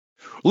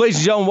Ladies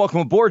and gentlemen, welcome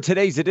aboard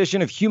today's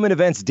edition of Human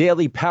Events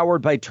Daily,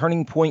 powered by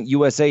Turning Point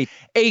USA.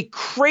 A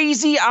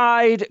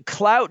crazy-eyed,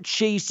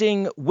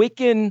 clout-chasing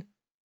Wiccan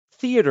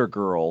theater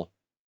girl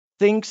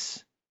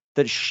thinks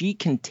that she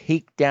can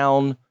take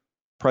down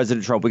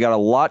President Trump. We got a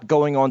lot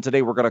going on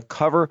today. We're going to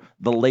cover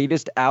the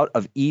latest out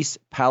of East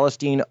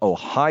Palestine,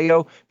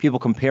 Ohio, people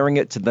comparing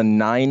it to the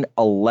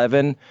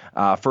 9/11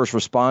 first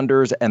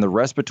responders and the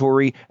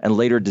respiratory and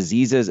later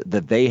diseases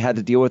that they had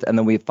to deal with. And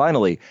then we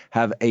finally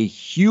have a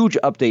huge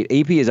update.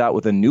 AP is out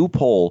with a new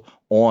poll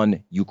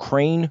on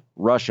Ukraine,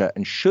 Russia,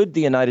 and should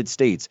the United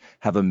States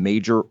have a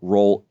major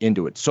role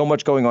into it. So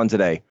much going on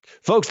today.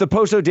 Folks, the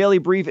Poso Daily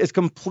Brief is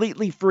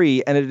completely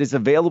free, and it is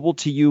available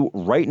to you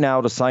right now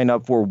to sign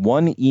up for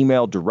one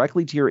email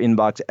directly to your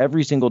inbox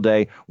every single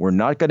day. We're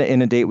not going to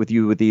inundate with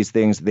you with these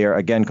things. They're,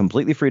 again,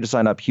 completely free to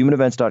sign up.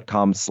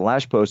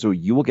 humanevents.com/Poso.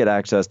 You will get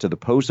access to the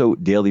Poso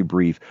Daily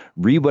Brief.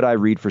 Read what I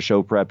read for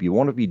show prep. You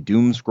won't be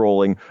doom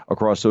scrolling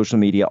across social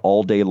media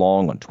all day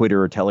long on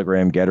Twitter,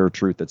 Telegram, Getter,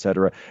 Truth,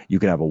 etc. You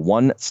can have a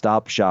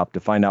one-stop shop to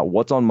find out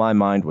what's on my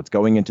mind, what's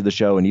going into the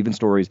show, and even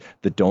stories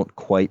that don't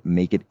quite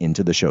make it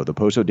into the show. The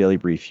Poso Daily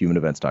Brief,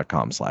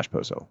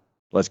 humanevents.com/Poso.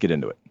 Let's get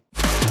into it.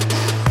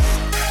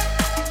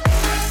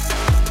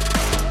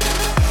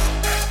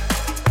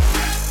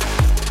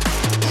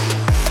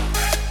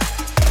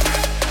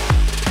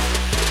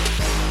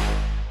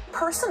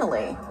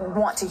 Personally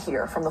want to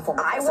hear from the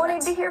former president. I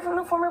wanted to hear from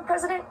the former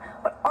president,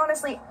 but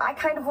honestly, I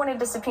kind of wanted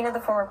to subpoena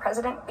the former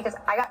president because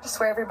I got to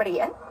swear everybody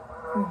in.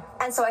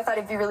 And so I thought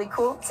it'd be really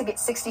cool to get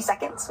 60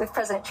 seconds with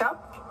President Trump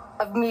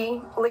of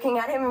me looking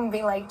at him and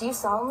being like, do you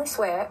solemnly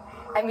swear?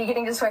 And me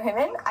getting to swear him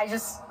in. I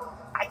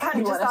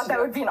kind of just thought that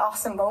would be an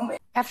awesome moment.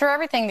 After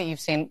everything that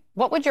you've seen,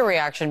 what would your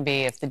reaction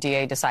be if the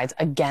DA decides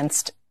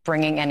against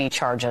bringing any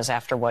charges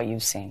after what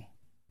you've seen?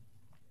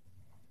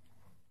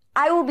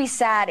 I will be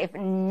sad if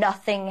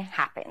nothing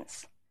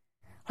happens.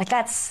 Like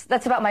that's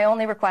about my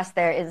only request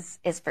there is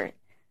for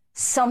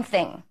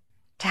something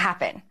to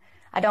happen.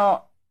 I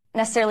don't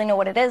necessarily know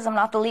what it is. I'm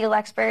not the legal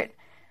expert.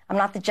 I'm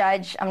not the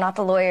judge. I'm not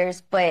the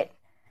lawyers, but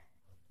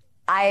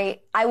I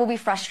will be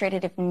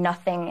frustrated if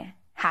nothing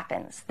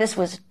happens. This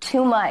was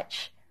too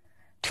much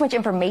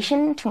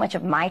information, too much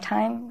of my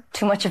time,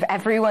 too much of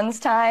everyone's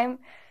time,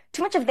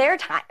 too much of their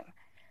time,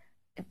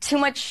 too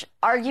much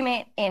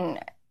argument in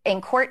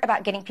court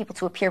about getting people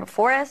to appear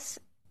before us.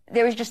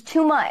 There was just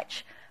too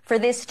much for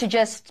this to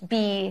just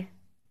be,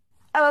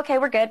 oh, okay,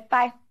 we're good,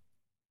 bye.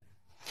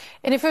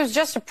 And if it was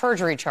just a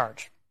perjury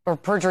charge or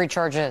perjury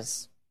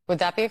charges, would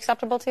that be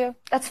acceptable to you?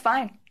 That's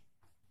fine.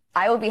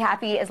 I will be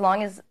happy as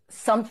long as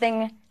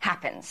something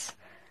happens.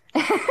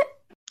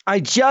 I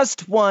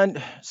just want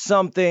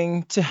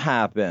something to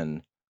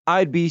happen.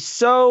 I'd be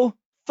so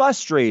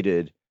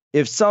frustrated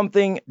if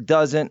something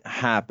doesn't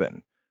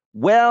happen.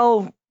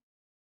 Well,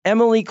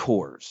 Emily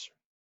Kohrs.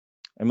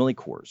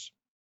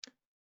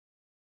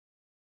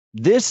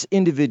 This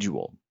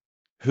individual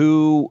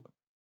who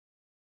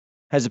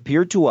has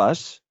appeared to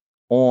us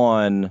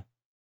on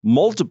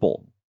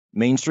multiple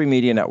mainstream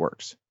media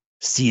networks,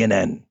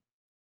 CNN,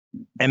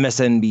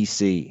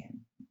 MSNBC,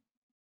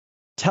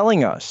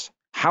 telling us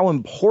how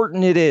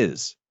important it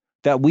is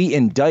that we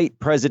indict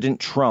President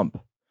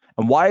Trump.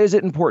 And why is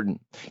it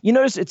important? You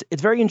notice it's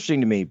very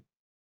interesting to me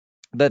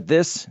that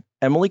this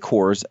Emily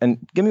Kohrs, and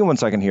give me 1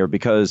 second here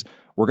because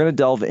we're going to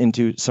delve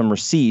into some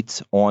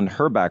receipts on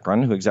her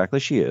background, who exactly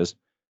she is.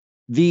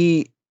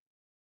 The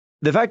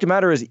fact of the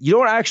matter is you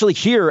don't actually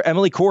hear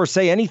Emily Kohrs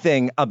say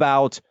anything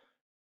about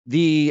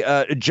the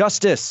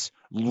justice,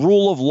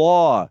 rule of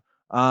law,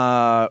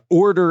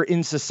 order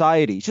in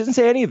society. She doesn't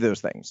say any of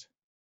those things.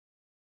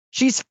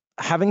 She's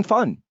having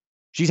fun.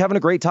 She's having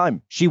a great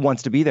time. She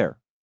wants to be there.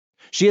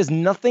 She has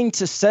nothing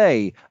to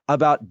say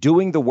about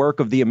doing the work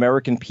of the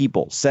American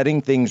people,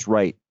 setting things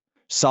right,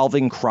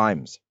 solving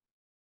crimes.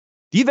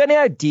 Do you have any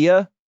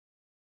idea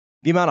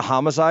the amount of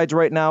homicides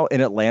right now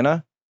in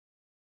Atlanta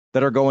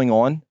that are going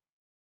on?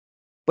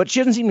 But she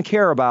doesn't seem to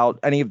care about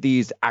any of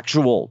these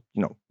actual,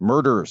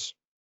 murders.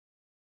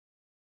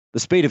 The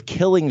spate of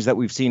killings that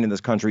we've seen in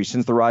this country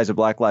since the rise of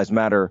Black Lives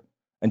Matter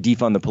and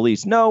defund the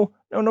police. No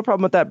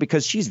problem with that,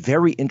 because she's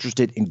very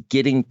interested in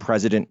getting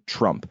President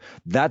Trump.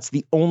 That's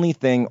the only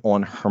thing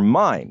on her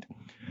mind.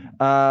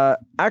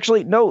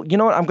 Actually, no, you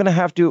know what? I'm going to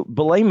have to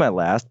belay my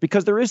last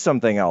because there is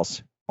something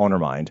else on her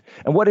mind.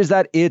 And what is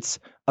that? It's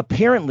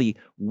apparently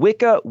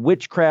Wicca,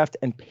 witchcraft,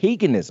 and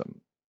paganism.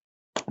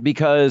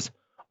 Because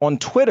on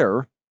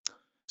Twitter,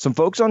 some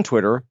folks on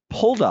Twitter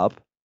pulled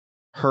up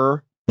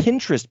her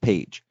Pinterest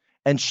page,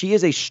 and she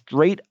is a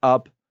straight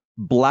up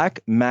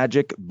black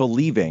magic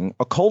believing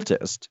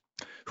occultist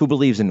who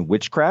believes in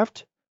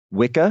witchcraft,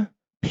 Wicca,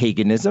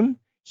 paganism,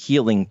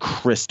 healing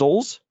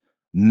crystals,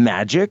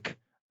 magic,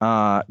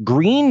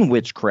 green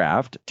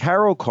witchcraft,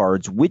 tarot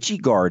cards, witchy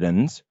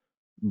gardens,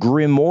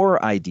 grimoire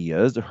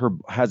ideas.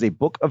 Has a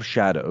book of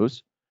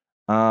shadows,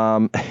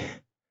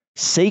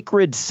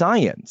 sacred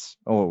science.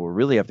 Oh, we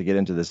really have to get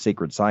into the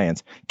sacred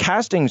science,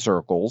 casting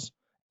circles,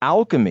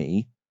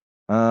 alchemy,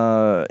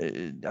 I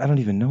don't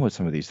even know what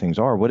some of these things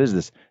are. What is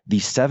this? The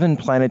 7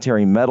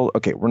 planetary medal.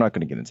 Okay, we're not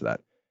going to get into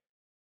that.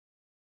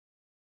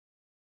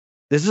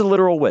 This is a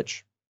literal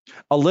witch.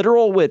 A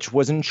literal witch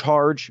was in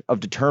charge of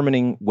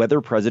determining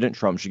whether President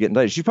Trump should get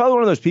indicted. She's probably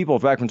one of those people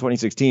back from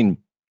 2016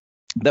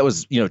 that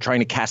was, trying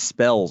to cast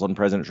spells on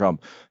President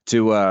Trump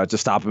to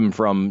stop him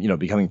from,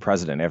 becoming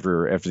president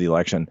after the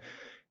election.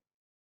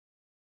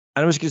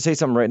 And I'm just going to say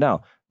something right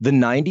now. The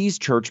 90s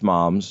church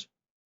moms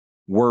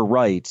were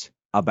right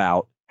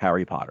about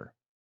Harry Potter.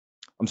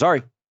 I'm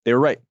sorry, they were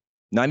right.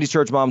 90s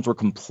church moms were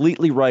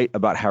completely right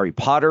about Harry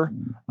Potter.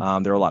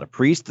 There are a lot of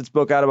priests that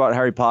spoke out about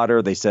Harry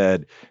Potter. They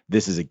said,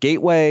 this is a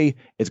gateway.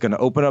 It's going to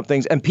open up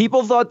things. And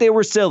people thought they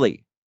were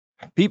silly.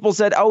 People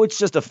said, oh, it's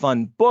just a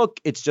fun book.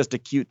 It's just a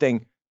cute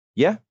thing.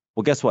 Yeah.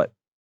 Well, guess what?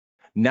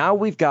 Now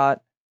we've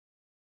got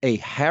a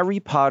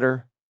Harry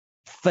Potter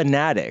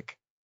fanatic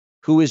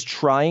who is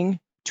trying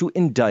to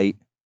indict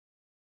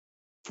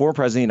former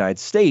president of the United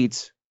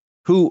States,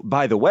 who,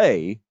 by the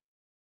way,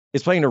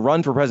 is planning to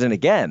run for president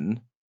again.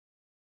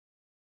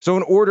 So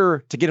in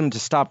order to get him to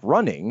stop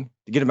running,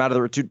 to get him out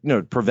of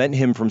the, prevent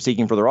him from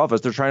seeking further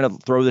office, they're trying to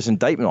throw this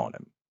indictment on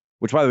him,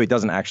 which, by the way,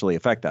 doesn't actually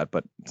affect that,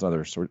 but it's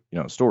another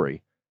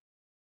story.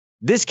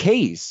 This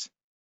case,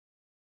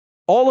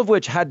 all of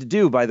which had to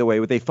do, by the way,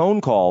 with a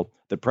phone call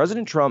that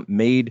President Trump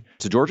made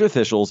to Georgia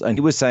officials, and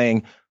he was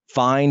saying,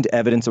 find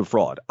evidence of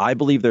fraud. I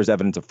believe there's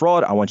evidence of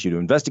fraud. I want you to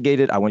investigate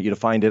it. I want you to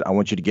find it. I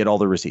want you to get all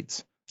the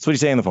receipts. That's what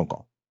he's saying on the phone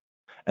call.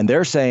 And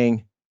they're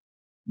saying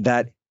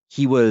that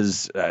he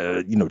was,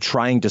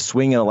 trying to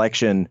swing an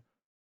election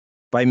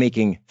by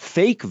making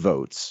fake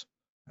votes.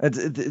 I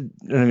don't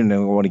even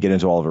know. I want to get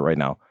into all of it right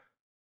now.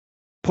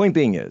 Point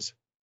being is,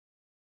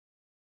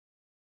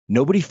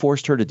 nobody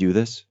forced her to do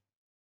this.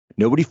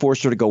 Nobody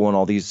forced her to go on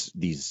all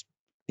these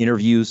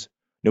interviews.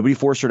 Nobody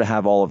forced her to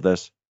have all of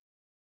this.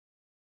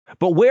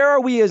 But where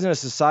are we as in a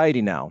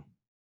society now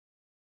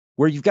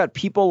where you've got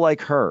people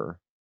like her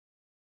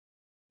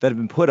that have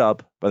been put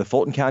up by the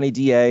Fulton County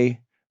DA,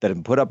 that have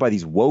been put up by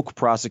these woke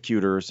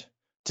prosecutors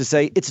to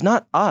say, it's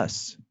not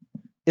us.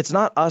 It's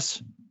not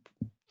us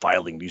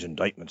filing these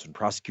indictments and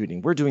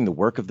prosecuting. We're doing the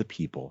work of the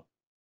people.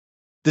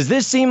 Does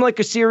this seem like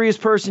a serious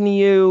person to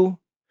you?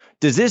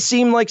 Does this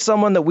seem like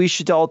someone that we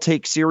should all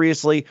take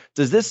seriously?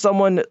 Does this seem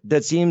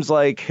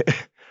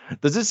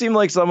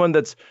like someone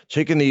that's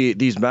taken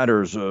these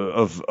matters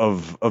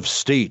of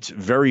state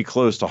very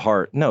close to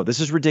heart? No, this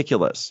is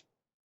ridiculous.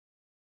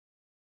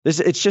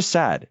 It's just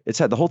sad. It's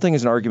sad. The whole thing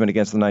is an argument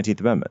against the 19th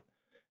Amendment.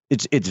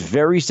 It's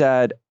very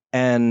sad,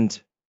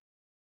 and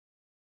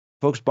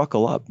folks,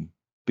 buckle up,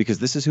 because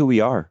this is who we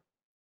are.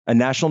 A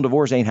national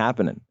divorce ain't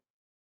happening.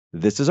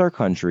 This is our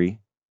country.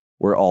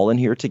 We're all in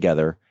here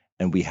together,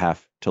 and we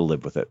have to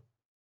live with it.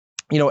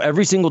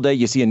 Every single day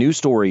you see a new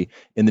story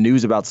in the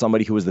news about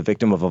somebody who was the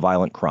victim of a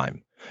violent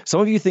crime. Some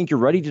of you think you're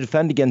ready to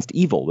defend against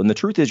evil, when the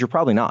truth is you're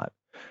probably not.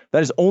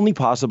 That is only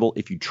possible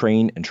if you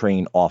train and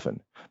train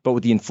often. But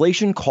with the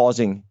inflation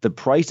causing the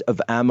price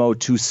of ammo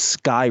to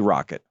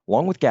skyrocket,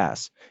 along with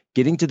gas,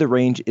 getting to the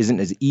range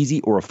isn't as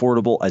easy or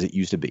affordable as it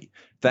used to be.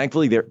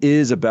 Thankfully, there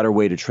is a better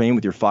way to train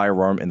with your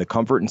firearm in the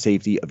comfort and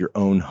safety of your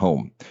own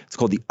home. It's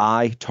called the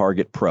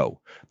iTarget Pro.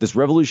 This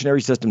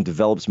revolutionary system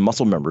develops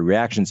muscle memory,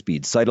 reaction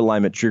speed, sight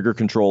alignment, trigger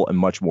control, and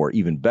much more.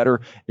 Even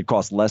better, it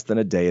costs less than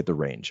a day at the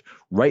range.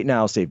 Right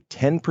now, save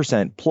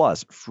 10%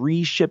 plus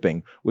free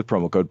shipping with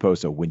promo code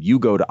POSO when you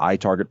go to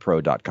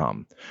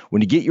itargetpro.com.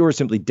 When you get yours,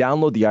 simply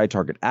download the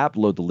iTarget app,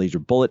 load the laser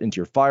bullet into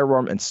your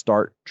firearm, and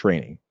start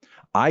training.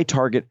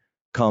 iTarget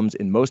comes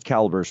in most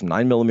calibers from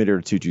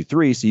 9mm to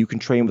 .223, so you can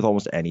train with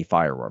almost any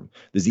firearm.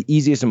 This is the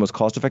easiest and most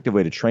cost-effective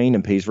way to train,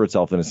 and pays for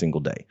itself in a single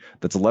day.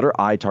 That's the letter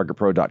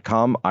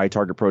itargetpro.com,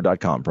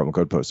 itargetpro.com, promo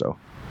code POSO.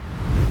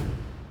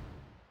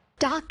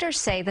 Doctors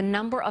say the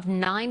number of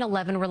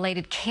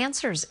 9/11-related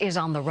cancers is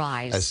on the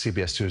rise. As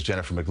CBS 2's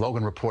Jennifer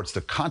McLogan reports,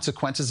 the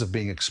consequences of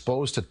being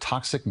exposed to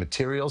toxic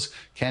materials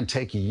can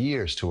take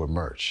years to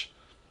emerge.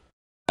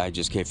 I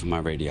just came from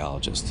my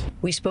radiologist.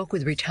 We spoke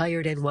with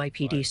retired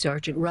NYPD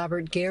Sergeant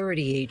Robert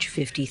Garrity, age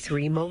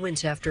 53,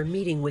 moments after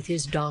meeting with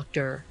his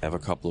doctor. I have a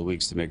couple of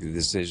weeks to make the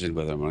decision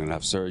whether I'm going to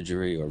have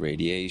surgery or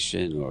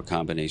radiation or a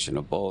combination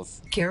of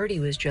both. Garrity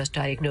was just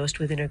diagnosed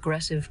with an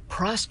aggressive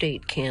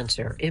prostate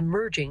cancer,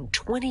 emerging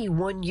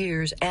 21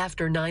 years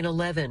after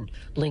 9/11,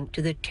 linked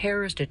to the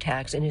terrorist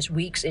attacks and his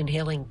weeks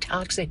inhaling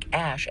toxic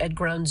ash at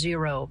Ground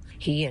Zero.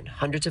 He and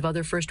hundreds of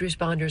other first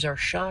responders are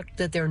shocked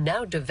that they're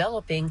now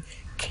developing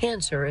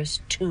cancerous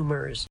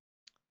tumors.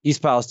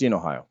 East Palestine,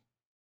 Ohio.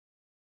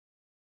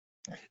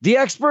 The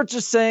experts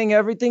are saying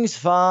everything's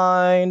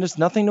fine. There's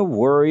nothing to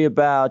worry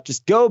about.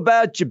 Just go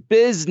about your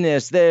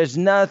business. There's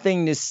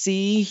nothing to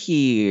see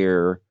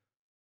here.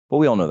 But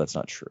we all know that's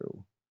not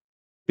true.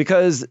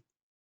 Because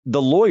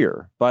the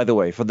lawyer, by the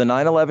way, for the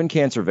 9/11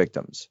 cancer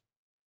victims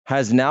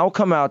has now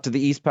come out to the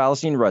East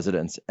Palestine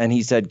residents, and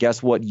he said,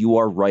 guess what? You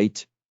are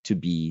right to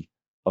be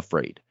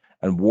afraid,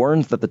 and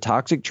warns that the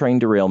toxic train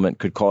derailment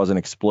could cause an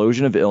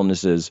explosion of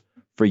illnesses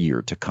for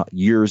years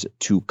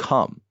to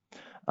come.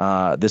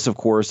 This, of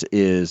course,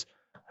 is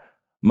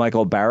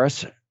Michael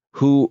Barris,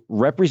 who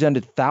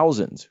represented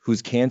thousands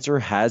whose cancer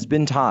has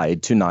been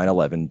tied to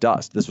 9/11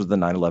 dust. This was the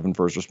 9/11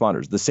 first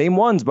responders. The same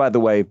ones, by the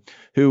way,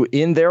 who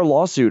in their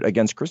lawsuit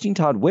against Christine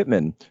Todd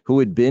Whitman, who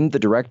had been the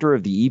director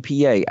of the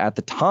EPA at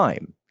the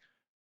time,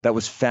 that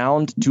was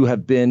found to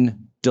have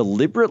been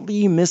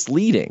deliberately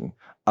misleading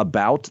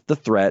about the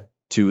threat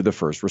to the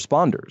first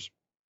responders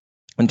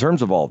in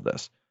terms of all of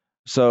this.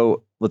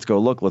 So let's go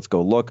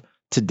look.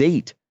 To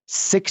date,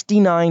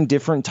 69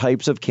 different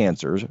types of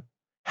cancers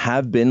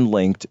have been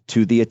linked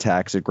to the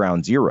attacks at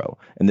Ground Zero.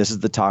 And this is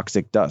the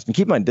toxic dust. And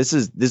keep in mind,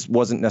 this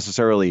wasn't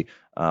necessarily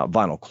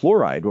vinyl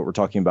chloride, what we're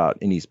talking about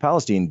in East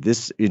Palestine.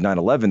 This is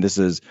 9/11. This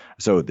is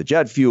so the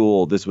jet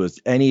fuel. This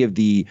was any of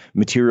the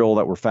material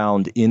that were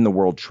found in the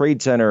World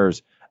Trade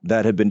Centers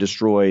that had been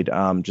destroyed.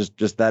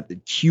 Just that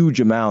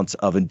huge amounts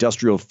of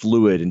industrial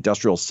fluid,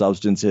 industrial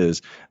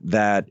substances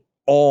that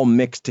all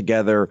mixed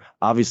together,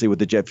 obviously with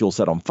the jet fuel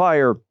set on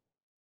fire,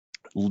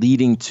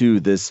 leading to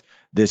this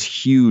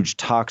huge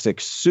toxic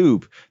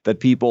soup that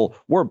people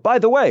were, by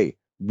the way,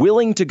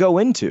 willing to go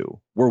into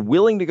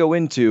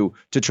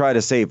to try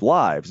to save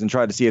lives and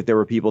try to see if there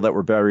were people that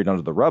were buried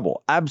under the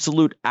rubble.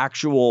 Absolute,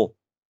 actual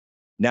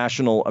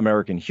national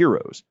American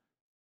heroes.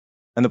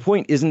 And the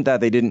point isn't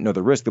that they didn't know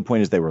the risk. The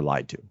point is they were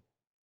lied to.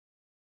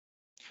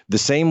 The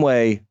same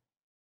way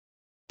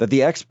that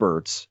the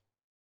experts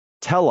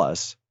tell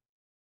us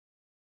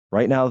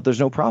right now that there's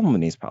no problem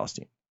in East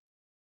Palestine.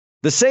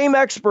 The same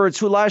experts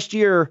who last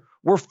year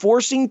were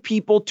forcing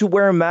people to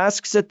wear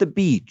masks at the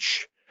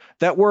beach,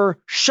 that were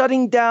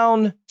shutting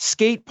down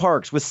skate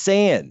parks with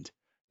sand,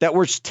 that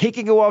were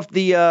taking off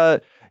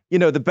the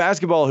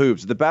basketball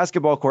hoops, the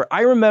basketball court.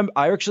 I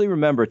actually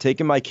remember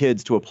taking my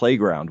kids to a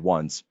playground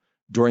once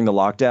during the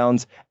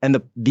lockdowns,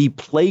 and the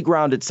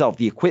playground itself,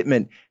 the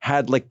equipment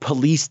had like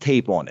police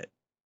tape on it,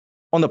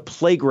 on the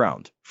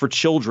playground for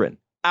children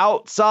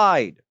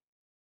outside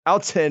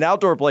an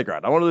outdoor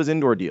playground, not one of those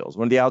indoor deals,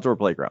 one of the outdoor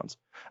playgrounds.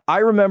 I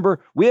remember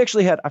we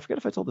actually had, I forget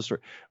if I told the story,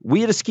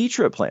 we had a ski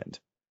trip planned.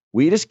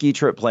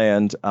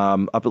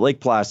 Up at Lake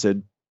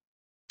Placid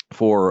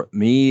for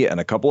me and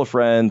a couple of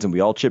friends, and we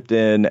all chipped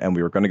in and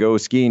we were going to go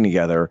skiing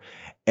together.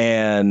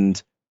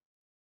 And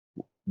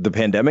the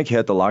pandemic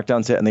hit, the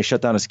lockdowns hit, and they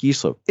shut down a ski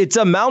slope. It's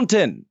a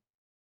mountain.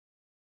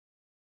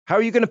 How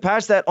are you going to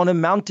pass that on a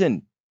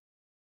mountain?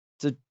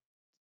 It's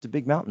a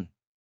big mountain.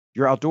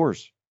 You're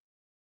outdoors.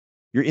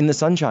 You're in the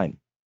sunshine.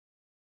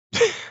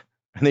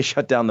 And they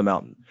shut down the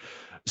mountain.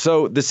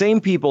 So the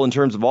same people in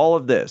terms of all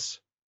of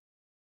this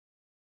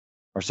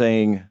are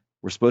saying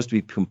we're supposed to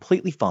be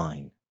completely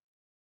fine.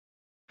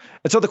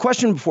 And so the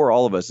question before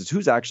all of us is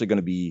who's actually going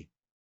to be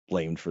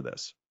blamed for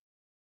this?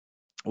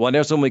 Well, I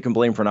know someone we can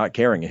blame for not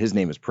caring, and his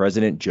name is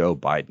President Joe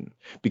Biden,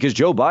 because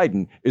Joe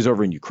Biden is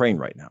over in Ukraine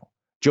right now.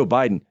 Joe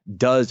Biden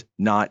does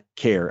not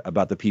care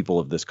about the people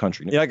of this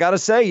country. Yeah, I got to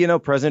say,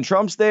 President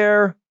Trump's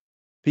there.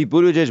 Pete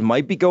Buttigieg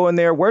might be going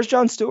there. Where's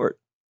Jon Stewart?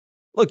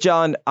 Look,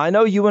 John, I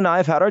know you and I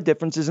have had our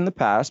differences in the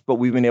past, but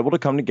we've been able to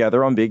come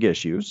together on big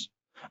issues.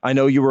 I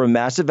know you were a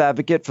massive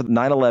advocate for the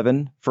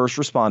 9/11 first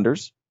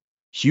responders,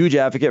 huge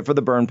advocate for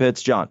the burn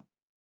pits. John,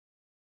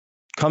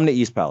 come to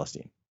East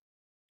Palestine.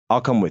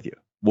 I'll come with you.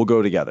 We'll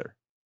go together.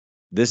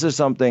 This is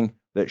something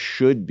that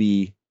should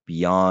be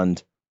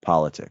beyond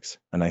politics,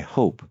 and I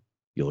hope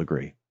you'll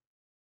agree.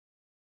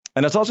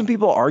 And I saw some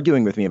people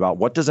arguing with me about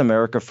what does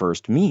America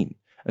first mean?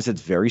 I said,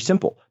 it's very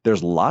simple.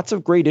 There's lots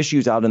of great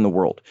issues out in the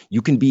world.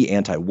 You can be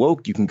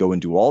anti-woke. You can go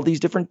and do all these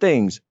different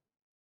things.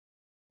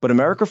 But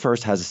America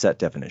first has a set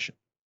definition.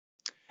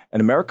 And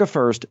America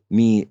first,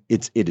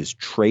 it is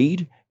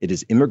trade, it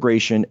is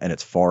immigration, and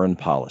it's foreign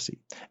policy.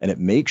 And it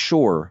makes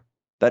sure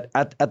that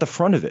at the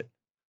front of it,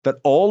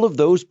 that all of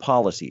those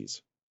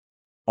policies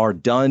are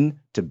done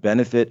to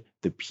benefit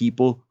the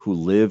people who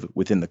live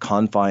within the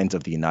confines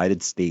of the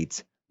United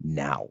States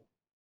now.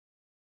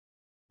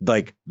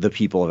 Like the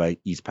people of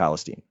East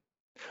Palestine,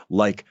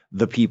 like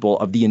the people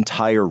of the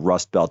entire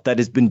Rust Belt that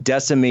has been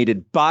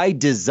decimated by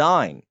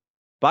design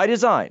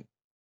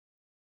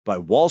by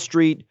Wall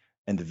Street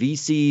and the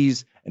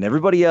VCs and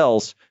everybody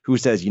else who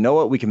says, you know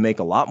what, we can make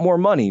a lot more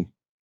money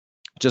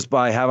just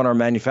by having our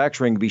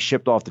manufacturing be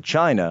shipped off to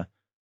China.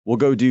 We'll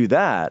go do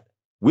that.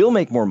 We'll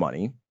make more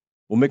money.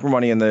 We'll make more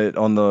money on the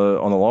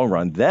long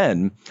run.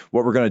 Then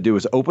what we're going to do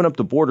is open up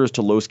the borders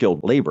to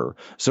low-skilled labor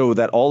so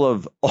that all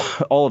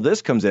of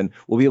this comes in.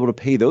 We'll be able to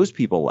pay those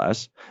people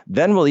less.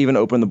 Then we'll even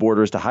open the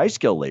borders to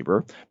high-skilled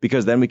labor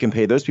because then we can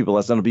pay those people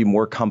less. Then there'll be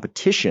more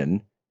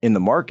competition in the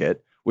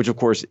market, which of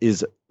course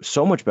is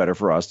so much better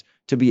for us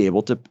to be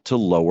able to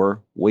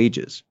lower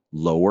wages,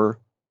 lower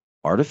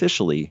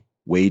artificially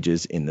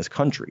wages in this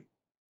country.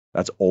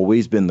 That's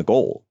always been the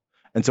goal.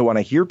 And so when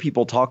I hear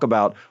people talk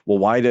about, well,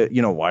 why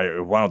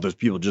don't those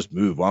people just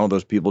move? Why don't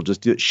those people just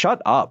do it?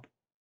 Shut up.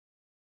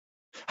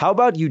 How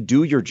about you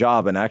do your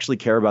job and actually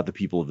care about the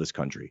people of this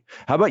country?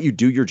 How about you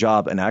do your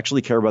job and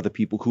actually care about the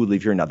people who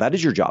live here now? That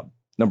is your job,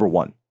 number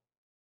one.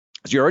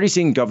 So you're already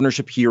seeing Governor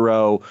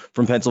Shapiro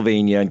from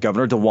Pennsylvania and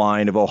Governor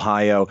DeWine of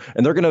Ohio,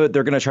 and they're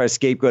gonna try to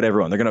scapegoat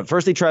everyone.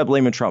 First they tried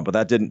blaming Trump,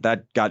 but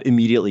that got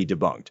immediately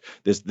debunked.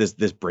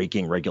 This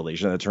breaking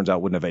regulation that turns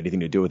out wouldn't have anything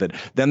to do with it.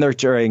 Then they're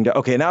trying to,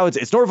 okay, now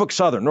it's Norfolk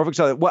Southern.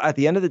 Well, at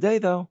the end of the day,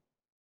 though,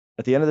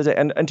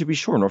 and to be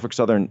sure, Norfolk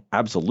Southern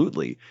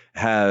absolutely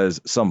has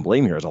some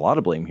blame here, has a lot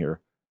of blame here.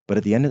 But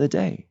at the end of the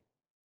day,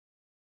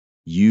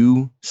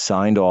 you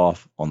signed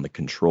off on the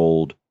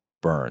controlled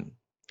burn.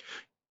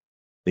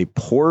 They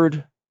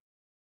poured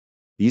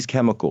these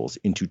chemicals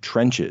into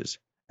trenches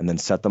and then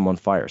set them on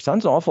fire.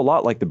 Sounds an awful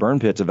lot like the burn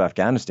pits of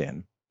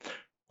Afghanistan,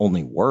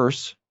 only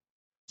worse.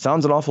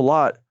 Sounds an awful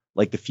lot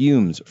like the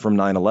fumes from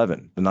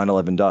 9/11, the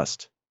 9/11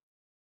 dust.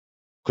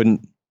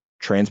 Couldn't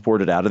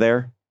transport it out of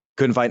there.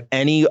 Couldn't find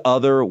any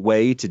other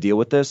way to deal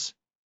with this.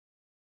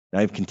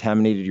 Now you've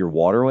contaminated your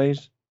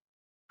waterways.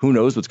 Who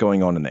knows what's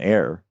going on in the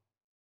air?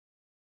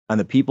 And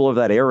the people of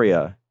that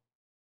area,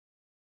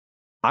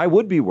 I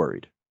would be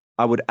worried.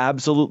 I would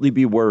absolutely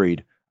be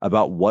worried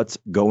about what's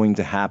going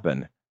to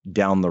happen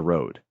down the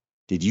road.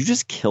 Did you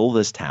just kill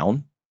this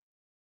town?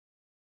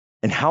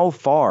 And how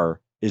far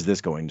is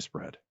this going to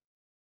spread?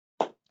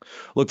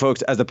 Look,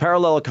 folks, as the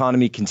parallel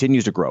economy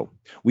continues to grow,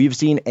 we've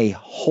seen a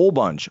whole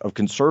bunch of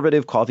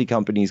conservative coffee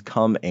companies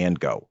come and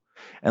go.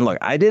 And look,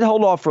 I did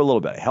hold off for a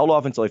little bit. I held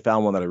off until I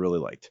found one that I really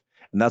liked.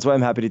 And that's why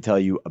I'm happy to tell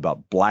you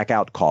about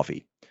Blackout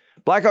Coffee.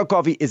 Blackout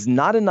Coffee is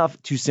not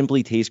enough to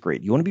simply taste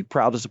great. You want to be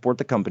proud to support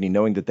the company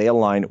knowing that they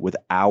align with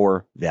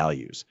our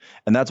values.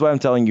 And that's why I'm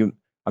telling you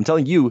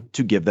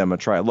to give them a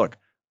try. Look,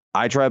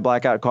 I tried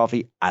Blackout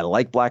Coffee. I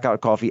like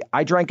Blackout Coffee.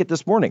 I drank it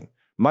this morning.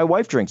 My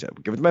wife drinks it.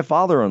 We give it to my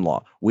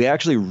father-in-law. We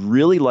actually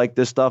really like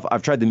this stuff.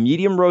 I've tried the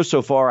medium roast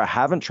so far. I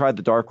haven't tried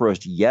the dark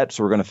roast yet.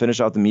 So we're going to finish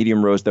out the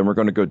medium roast. Then we're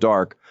going to go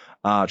dark,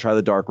 try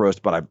the dark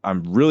roast. But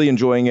I'm really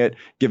enjoying it,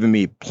 giving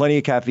me plenty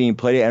of caffeine,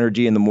 plenty of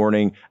energy in the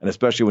morning. And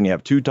especially when you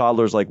have two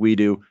toddlers like we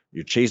do,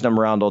 you're chasing them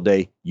around all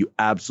day. You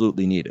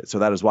absolutely need it. So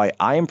that is why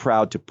I am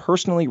proud to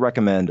personally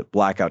recommend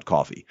Blackout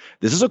Coffee.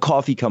 This is a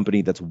coffee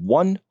company that's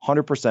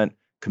 100%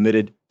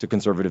 committed to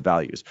conservative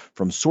values.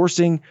 From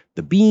sourcing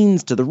the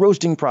beans to the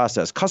roasting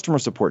process, customer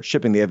support,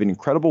 shipping, they have an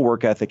incredible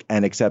work ethic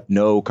and accept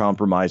no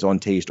compromise on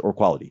taste or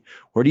quality.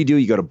 What do?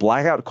 You go to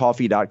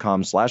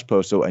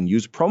blackoutcoffee.com/Poso and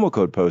use promo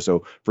code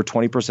Poso for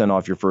 20%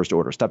 off your first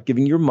order. Stop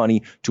giving your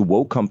money to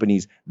woke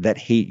companies that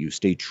hate you.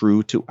 Stay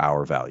true to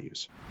our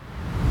values.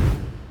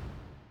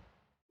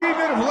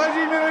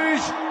 Vladimir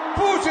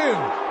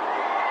Putin.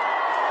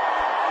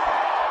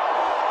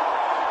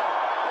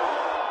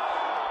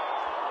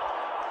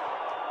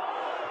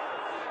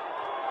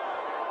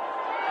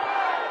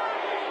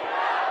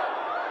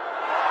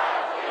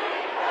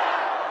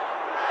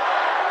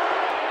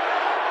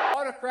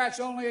 Autocrats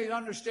only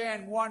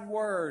understand one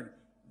word: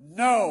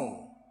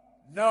 no,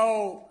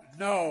 no,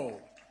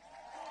 no.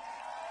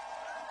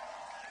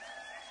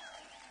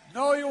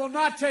 No, you will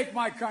not take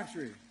my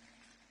country.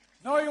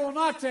 No, you will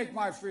not take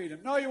my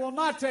freedom. No, you will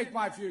not take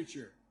my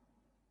future.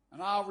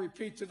 And I'll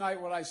repeat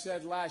tonight what I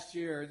said last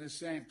year in the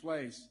same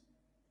place.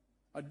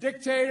 A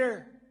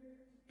dictator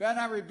bent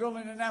on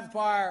rebuilding an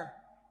empire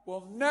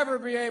will never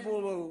be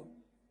able to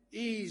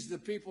ease the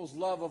people's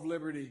love of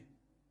liberty.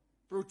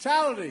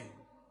 Brutality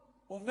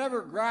will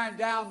never grind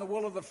down the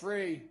will of the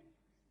free.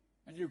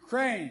 And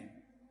Ukraine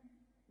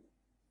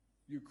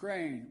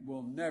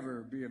will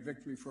never be a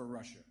victory for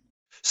Russia.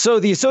 So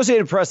the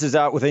Associated Press is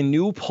out with a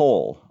new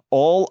poll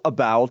all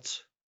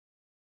about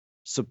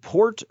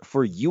support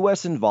for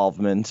U.S.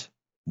 involvement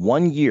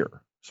 1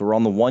 year. So we're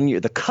on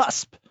the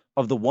cusp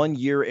of the 1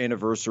 year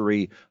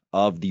anniversary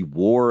of the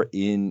war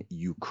in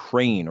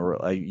Ukraine,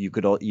 or you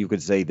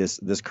could say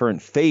this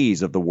current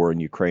phase of the war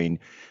in Ukraine,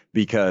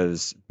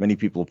 because many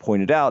people have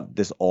pointed out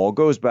this all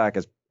goes back,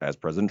 as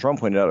President Trump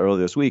pointed out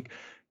earlier this week,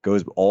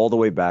 goes all the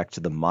way back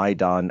to the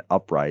Maidan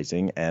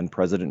uprising, and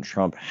President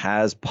Trump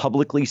has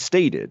publicly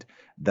stated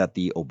that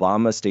the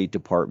Obama State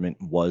Department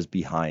was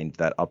behind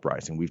that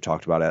uprising. We've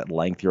talked about it at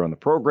length here on the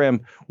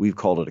program. We've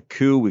called it a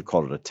coup. We've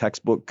called it a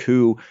textbook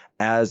coup,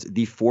 as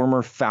the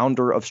former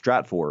founder of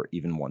Stratfor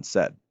even once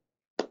said.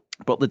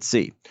 But let's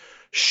see.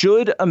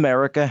 Should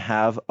America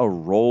have a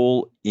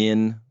role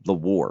in the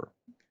war?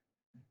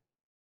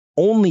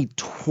 Only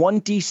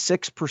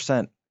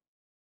 26%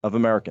 of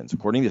Americans,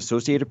 according to the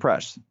Associated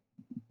Press,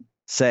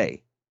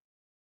 say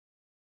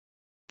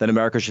that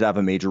America should have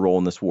a major role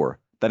in this war.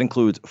 That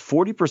includes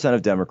 40%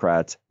 of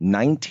Democrats,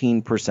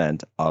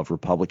 19% of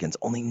Republicans,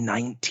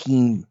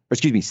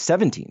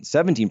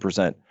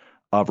 17%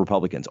 of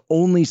Republicans,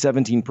 only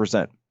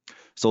 17%.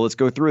 So let's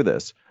go through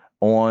this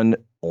on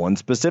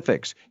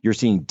specifics. You're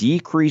seeing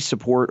decreased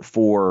support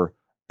for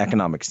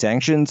economic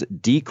sanctions,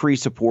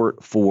 decreased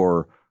support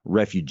for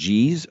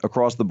refugees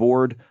across the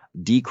board,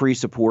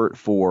 decreased support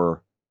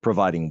for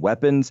providing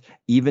weapons,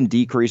 even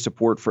decreased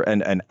support for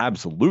and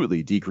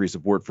absolutely decreased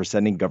support for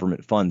sending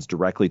government funds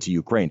directly to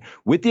Ukraine,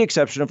 with the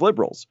exception of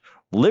liberals.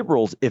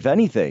 Liberals, if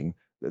anything,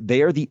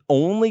 they are the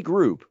only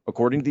group,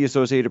 according to the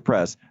Associated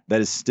Press,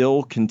 that is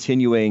still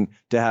continuing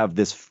to have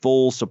this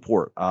full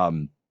support.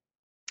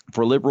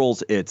 For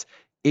liberals, it's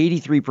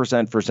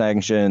 83% for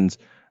sanctions,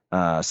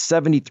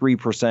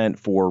 73%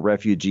 for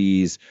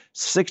refugees,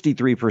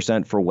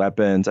 63% for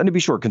weapons. And to be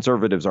sure,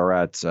 conservatives are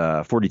at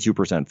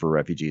 42% for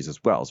refugees as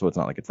well. So it's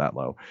not like it's that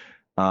low.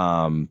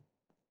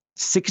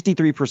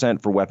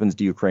 63% for weapons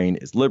to Ukraine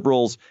is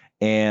liberals,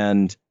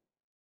 and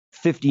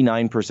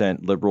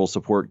 59% liberals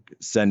support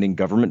sending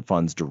government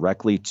funds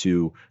directly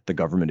to the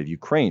government of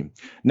Ukraine.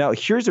 Now,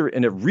 here's a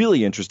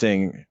really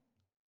interesting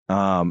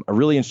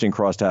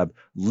crosstab.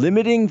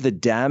 Limiting the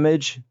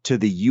damage to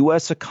the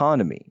U.S.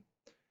 economy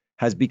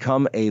has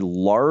become a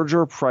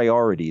larger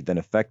priority than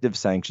effective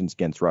sanctions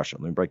against Russia.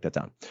 Let me break that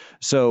down.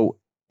 So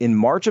in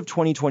March of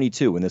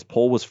 2022, when this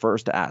poll was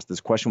first asked, this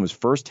question was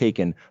first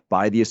taken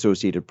by the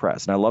Associated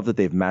Press, and I love that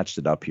they've matched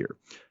it up here.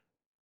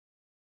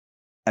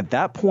 At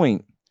that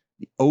point,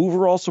 the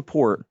overall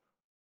support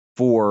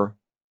for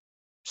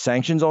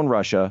sanctions on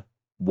Russia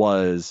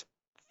was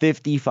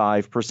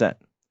 55%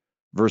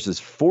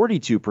 versus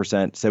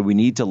 42% said we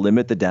need to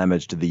limit the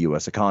damage to the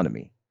U.S.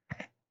 economy.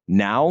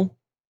 Now,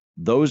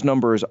 those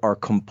numbers are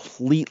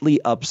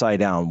completely upside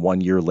down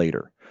 1 year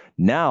later.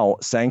 Now,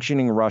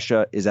 sanctioning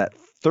Russia is at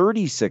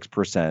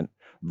 36%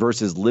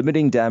 versus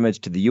limiting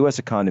damage to the U.S.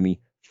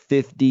 economy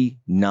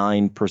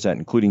 59%,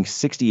 including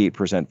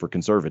 68% for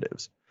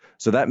conservatives.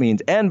 So that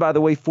means, and by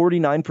the way,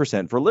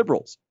 49% for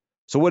liberals.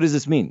 So what does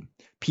this mean?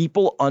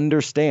 People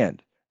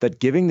understand that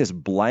giving this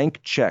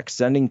blank check,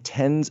 sending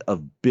tens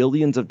of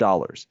billions of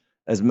dollars,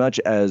 as much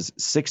as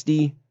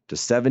 60 to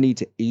 70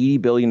 to 80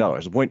 billion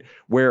dollars, a point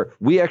where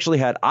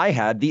I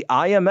had the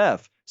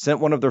IMF sent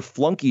one of their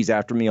flunkies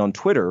after me on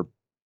Twitter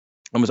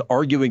and was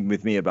arguing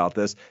with me about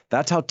this.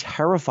 That's how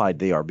terrified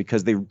they are,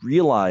 because they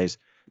realize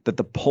that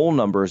the poll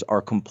numbers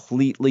are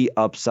completely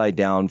upside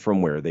down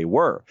from where they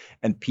were.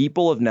 And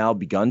people have now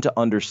begun to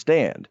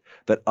understand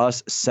that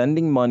us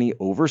sending money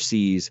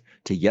overseas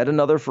to yet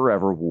another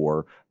forever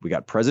war, we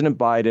got President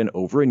Biden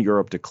over in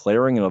Europe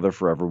declaring another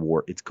forever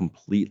war. It's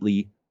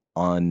completely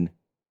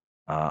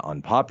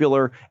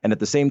unpopular. And at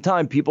the same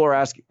time, people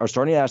are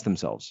starting to ask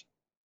themselves,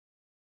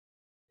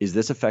 is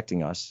this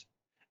affecting us?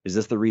 Is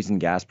this the reason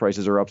gas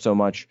prices are up so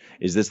much?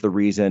 Is this the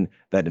reason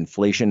that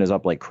inflation is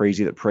up like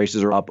crazy, that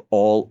prices are up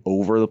all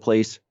over the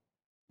place,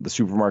 the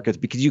supermarkets?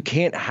 Because you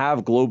can't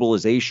have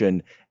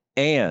globalization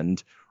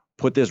and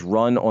put this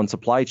run on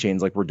supply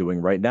chains like we're doing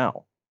right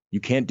now.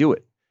 You can't do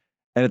it.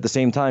 And at the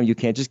same time, you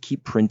can't just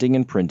keep printing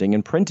and printing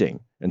and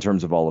printing in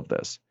terms of all of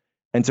this.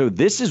 And so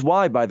this is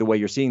why, by the way,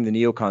 you're seeing the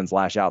neocons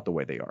lash out the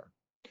way they are.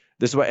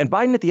 This way, and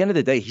Biden, at the end of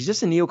the day, he's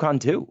just a neocon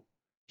too.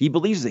 He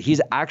believes that he's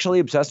actually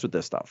obsessed with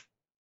this stuff.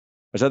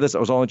 I said this, I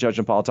was on with Judge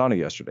Napolitano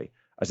yesterday.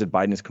 I said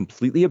Biden is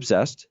completely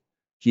obsessed.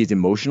 He is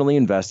emotionally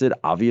invested.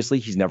 Obviously,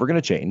 he's never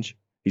going to change.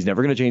 He's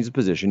never going to change his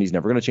position. He's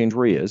never going to change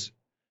where he is.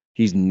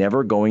 He's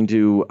never going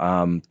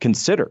to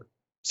consider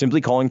simply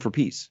calling for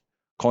peace,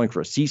 calling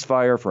for a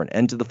ceasefire, for an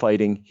end to the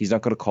fighting. He's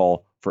not going to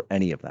call for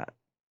any of that.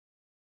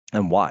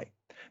 And why?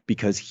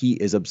 Because he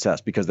is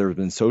obsessed, because there has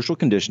been social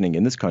conditioning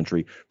in this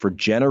country for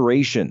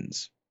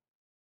generations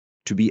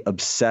to be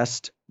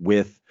obsessed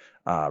with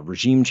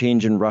regime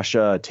change in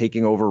Russia,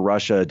 taking over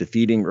Russia,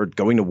 defeating or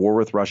going to war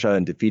with Russia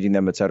and defeating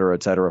them, et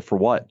cetera, for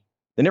what?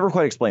 They never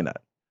quite explain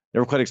that.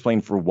 Never quite explain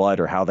for what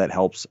or how that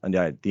helps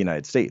the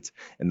United States.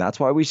 And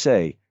that's why we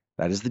say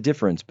that is the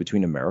difference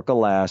between America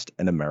last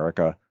and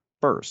America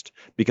first.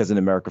 Because an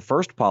America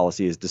first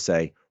policy is to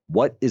say,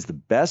 what is the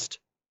best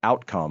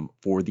outcome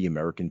for the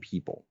American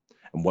people?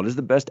 And what is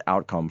the best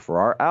outcome for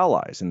our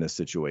allies in this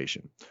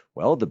situation?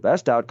 Well, the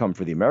best outcome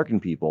for the American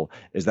people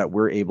is that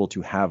we're able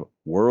to have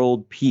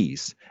world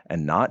peace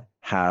and not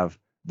have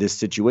this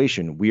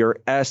situation. We are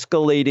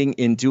escalating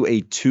into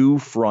a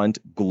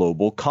two-front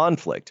global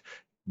conflict.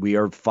 We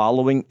are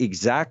following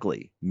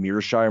exactly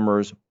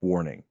Mearsheimer's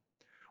warning.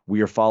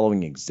 We are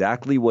following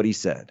exactly what he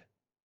said,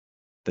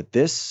 that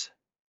this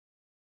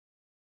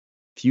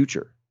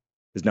future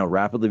is now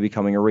rapidly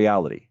becoming a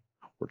reality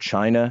where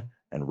China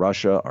and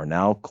Russia are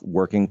now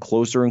working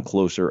closer and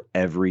closer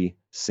every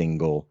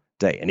single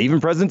day. And even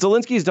President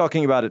Zelensky is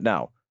talking about it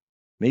now.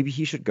 Maybe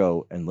he should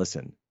go and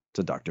listen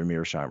to Dr.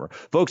 Mearsheimer.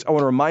 Folks, I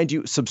want to remind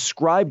you,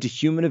 subscribe to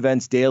Human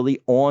Events Daily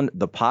on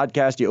the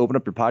podcast. You open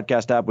up your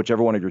podcast app,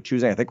 whichever one of you're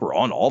choosing. I think we're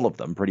on all of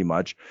them pretty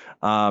much.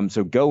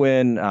 So go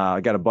in.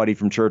 I got a buddy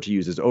from church who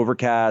uses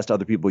Overcast.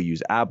 Other people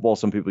use Apple.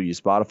 Some people use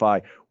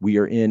Spotify. We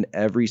are in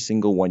every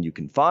single one you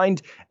can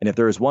find. And if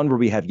there is one where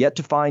we have yet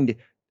to find,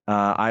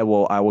 I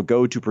will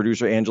go to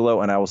producer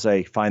Angelo and I will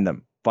say, find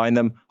them,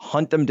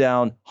 hunt them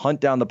down, hunt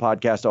down the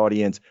podcast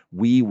audience.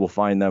 We will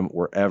find them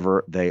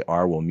wherever they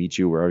are. We'll meet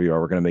you wherever you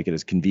are. We're going to make it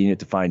as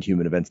convenient to find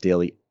Human Events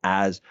Daily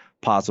as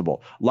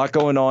possible. A lot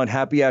going on.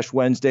 Happy Ash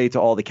Wednesday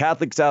to all the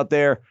Catholics out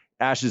there.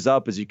 Ash is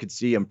up. As you can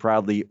see, I'm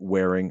proudly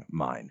wearing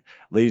mine.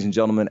 Ladies and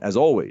gentlemen, as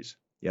always,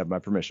 you have my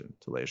permission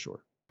to lay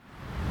ashore.